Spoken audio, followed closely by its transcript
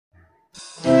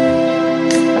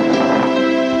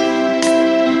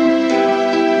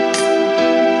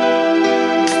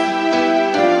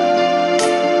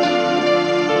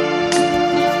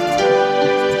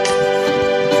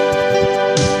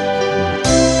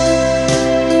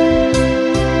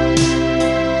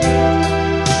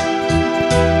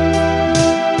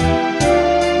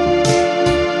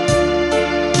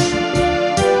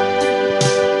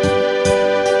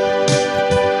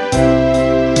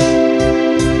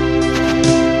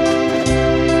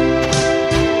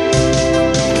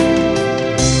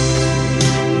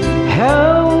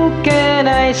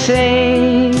I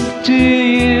say to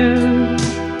you,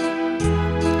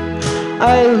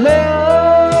 I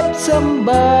love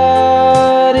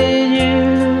somebody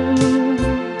new.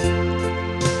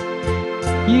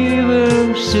 You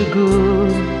were so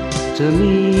good to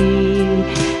me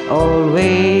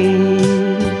always,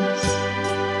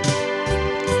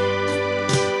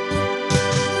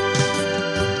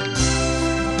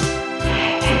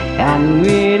 and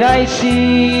when I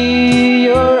see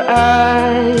your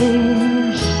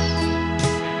eyes,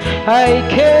 I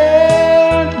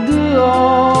can't go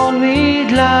on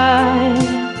with life.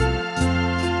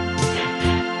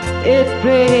 It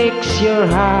breaks your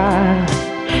heart,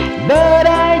 but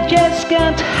I just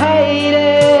can't hide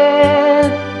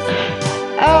it.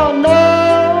 Oh no,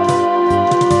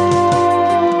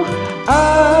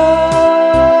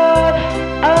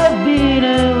 I've been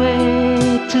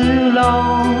away too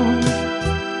long.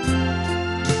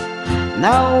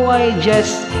 Now I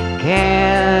just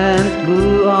can't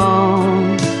go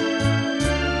on.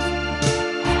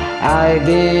 I've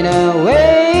been away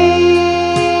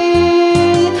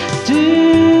too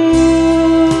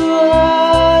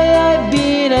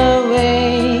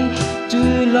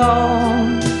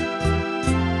long.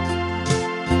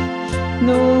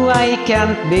 No, I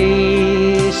can't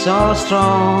be so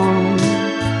strong.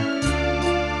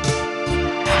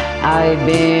 I've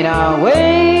been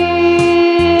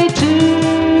away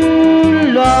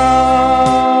too long.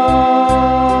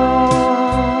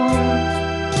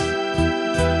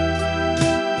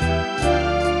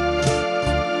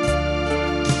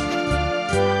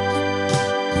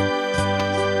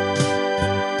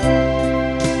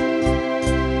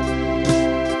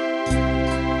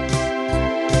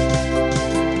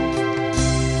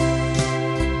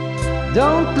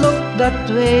 Don't look that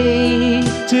way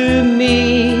to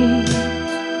me.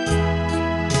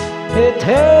 It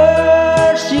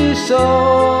hurts you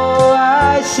so,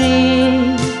 I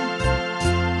see,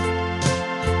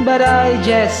 but I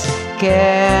just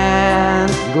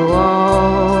can't go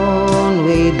on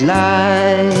with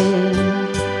life.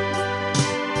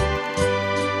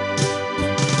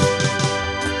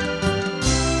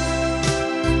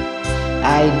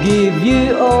 I give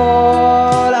you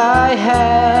all I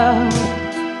have,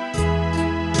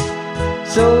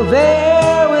 so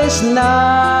there is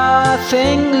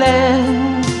nothing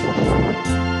left.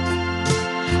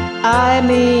 I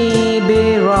may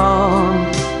be wrong,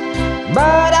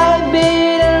 but I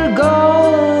better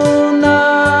go now.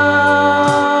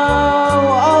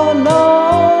 Oh no,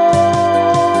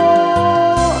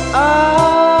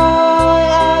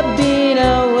 I've been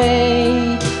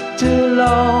away too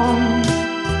long.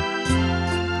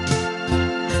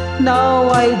 Now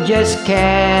I just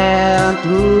can't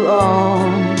go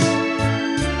on.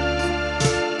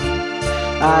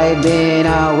 I've been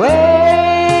away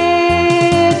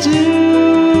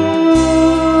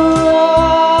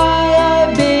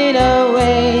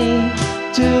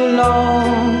too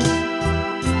long.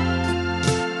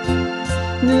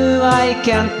 No, I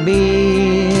can't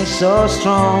be so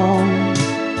strong.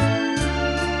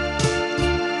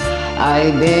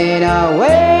 I've been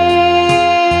away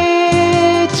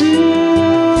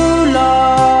too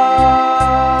long.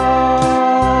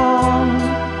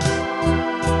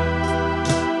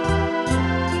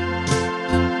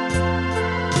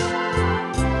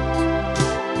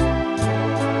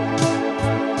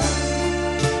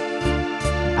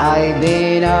 I've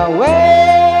been away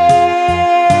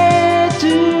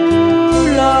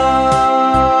too long.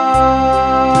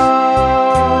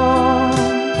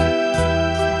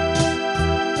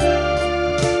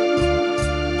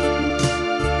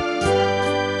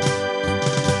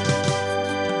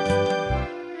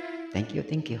 Thank you,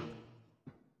 thank you.